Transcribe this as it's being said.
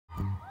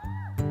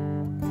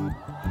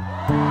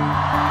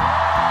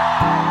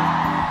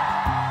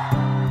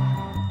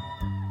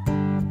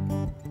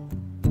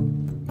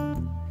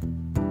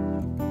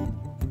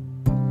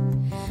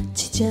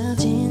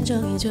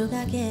종이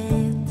조각에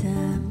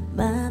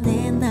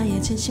담아낸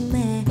나의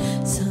진심에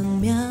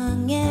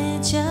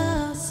선명해져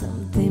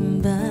Something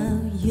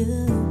about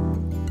you.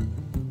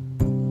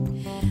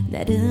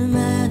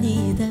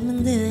 나를많이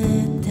닮은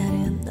듯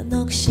다른 넌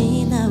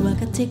혹시 나와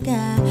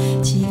같을까.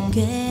 지금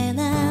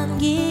괜한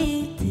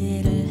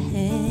기대를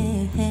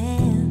해.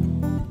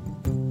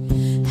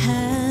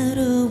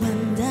 하루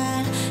한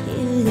달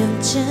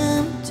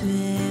 1년쯤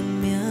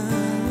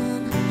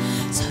되면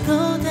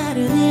서로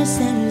다른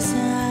일상을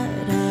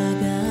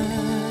살아가.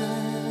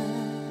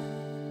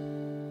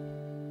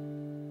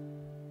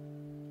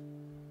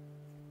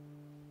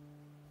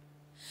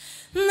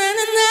 나는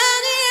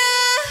아니야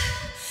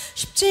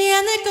쉽지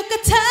않을 것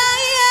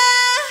같아요.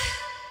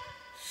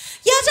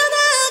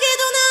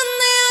 여전하게도 넌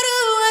내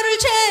하루하루를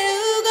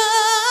채우고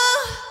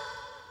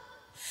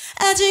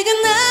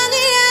아직은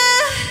아니야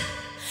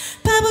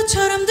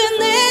바보처럼 된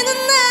내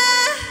눈나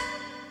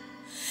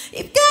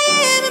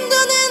입가에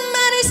맴도는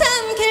말을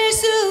삼킬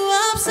수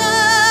없어.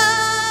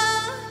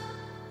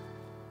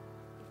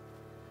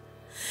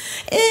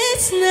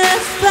 It's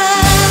not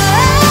fine.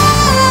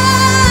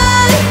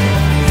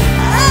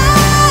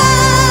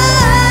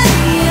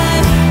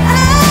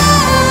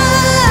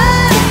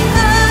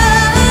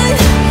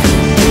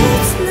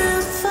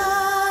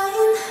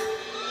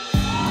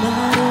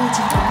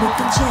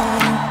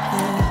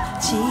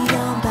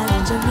 지연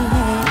반은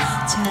정리해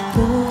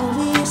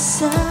찾고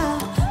있어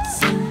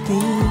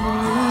something.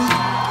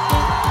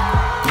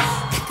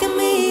 가끔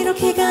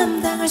이렇게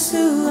감당할 수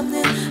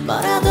없는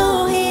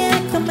뭐라도 해야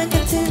할 것만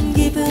같은 게